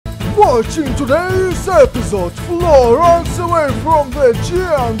Watching today's episode, Flo runs away from the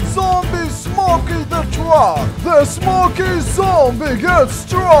giant zombie Smokey the truck. The Smokey zombie gets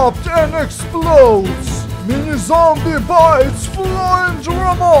trapped and explodes. Mini zombie bites Flo and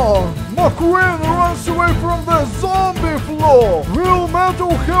Ramon. McQueen runs away from the zombie Flo. Will Metal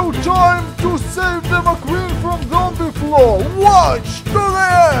have time to save the McQueen from zombie Flo? Watch to the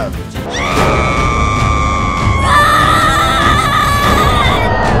end!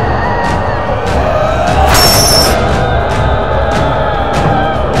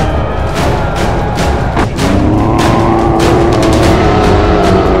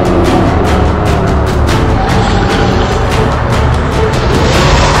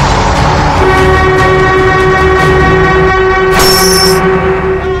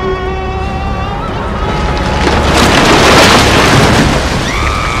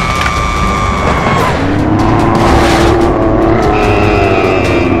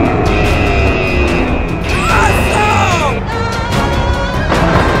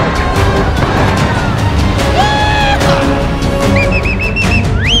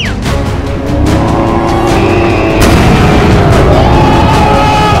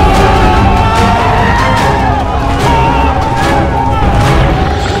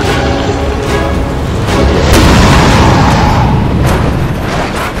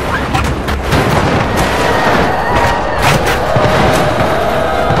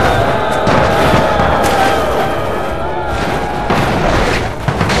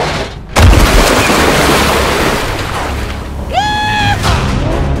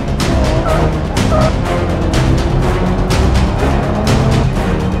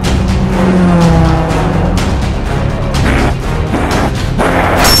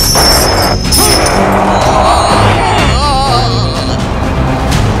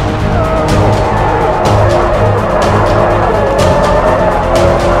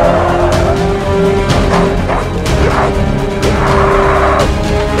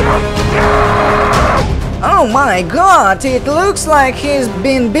 Oh my god, it looks like he's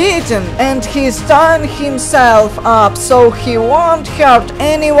been beaten and he's tying himself up so he won't hurt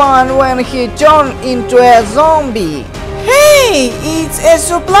anyone when he turns into a zombie. Hey, it's a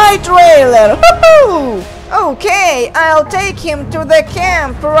supply trailer! Woohoo! Okay, I'll take him to the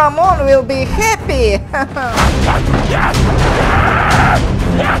camp. Ramon will be happy.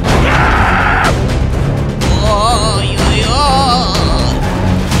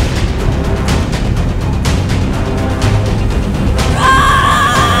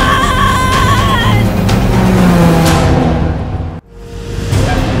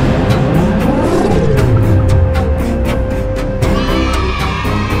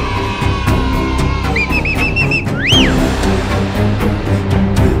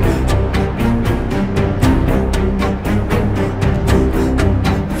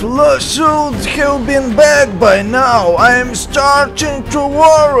 Flo should have been back by now. I am starting to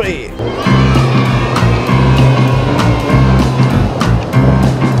worry.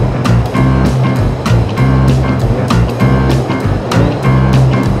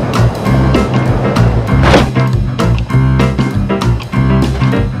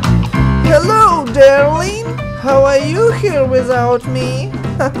 Hello, darling. How are you here without me?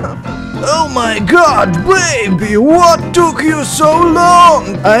 Oh my god, baby, what took you so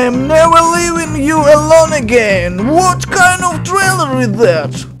long? I am never leaving you alone again. What kind of trailer is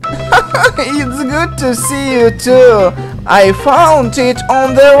that? It's good to see you too. I found it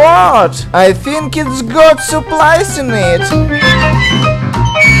on the road. I think it's got supplies in it.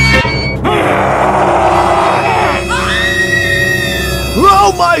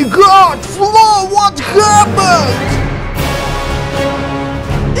 Oh my god, Flo, what happened?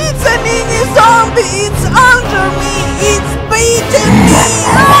 It's a mini zombie! It's under me! It's beating me!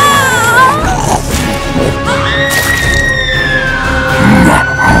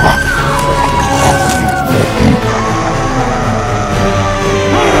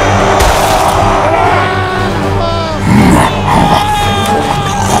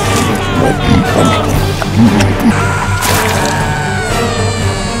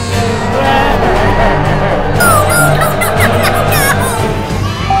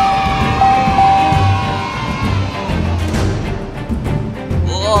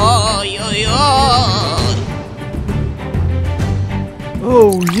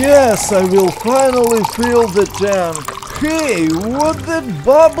 Oh yes, I will finally fill the tank. Hey, what's that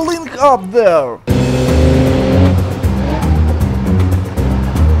bubbling up there?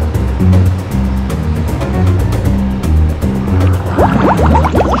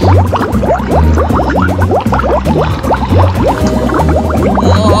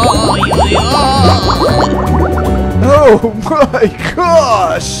 Oh my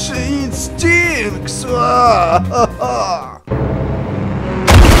gosh, it stinks!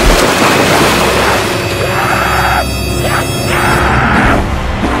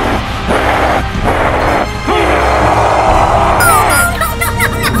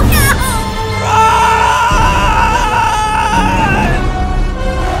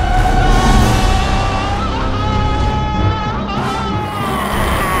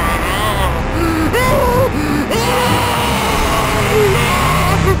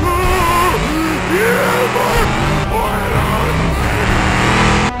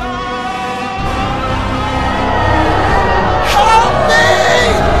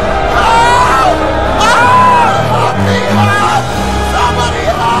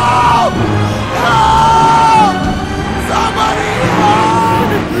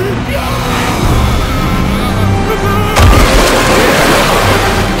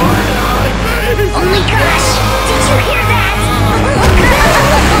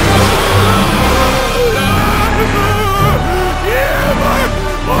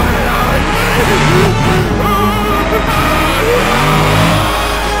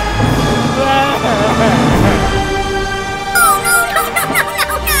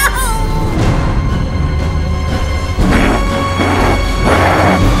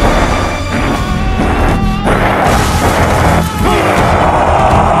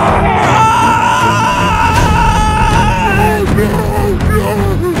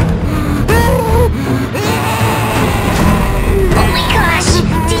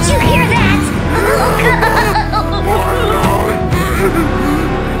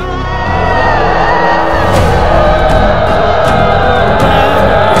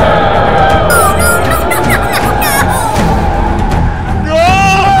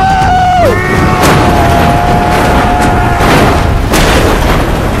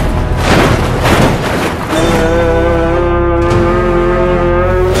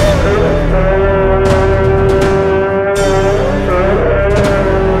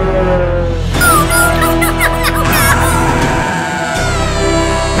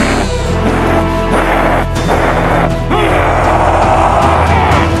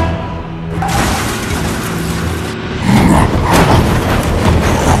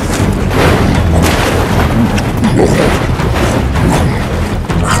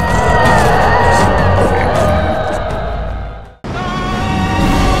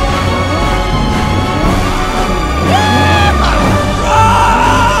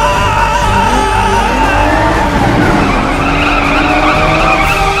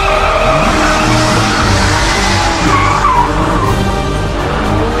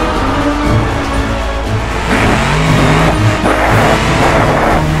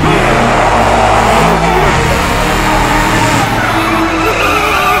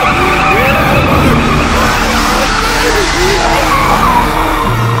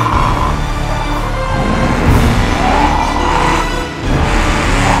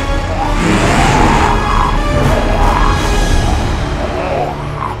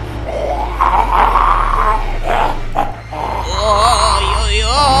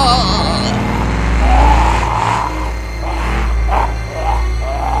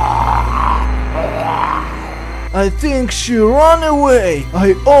 I think she ran away.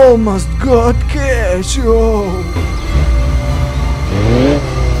 I almost got cash. Oh.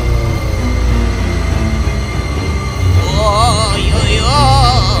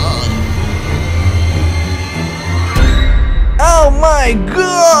 Oh my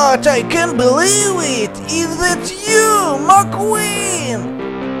god, I can't believe it! Is that you, McQueen?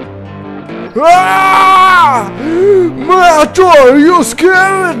 Ah! Matter, you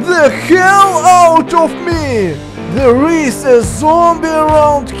scared the hell out of me! There is a zombie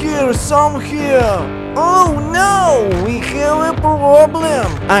around here somewhere. Oh no, we have a problem.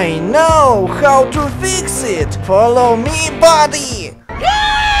 I know how to fix it. Follow me, buddy.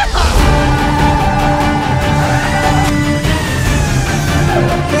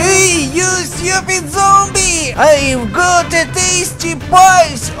 Hey, you stupid zombie! I've got a tasty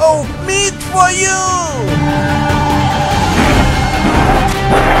piece of meat for you!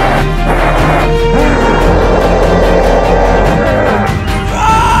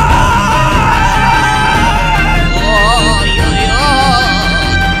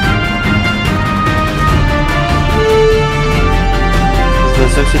 Ça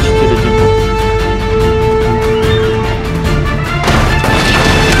c'est cheaté le début.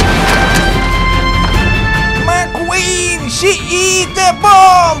 McQueen, she eat the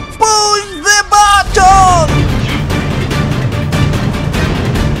bomb! Push the button!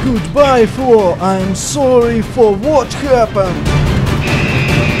 Goodbye, FLO. I'm sorry for what happened.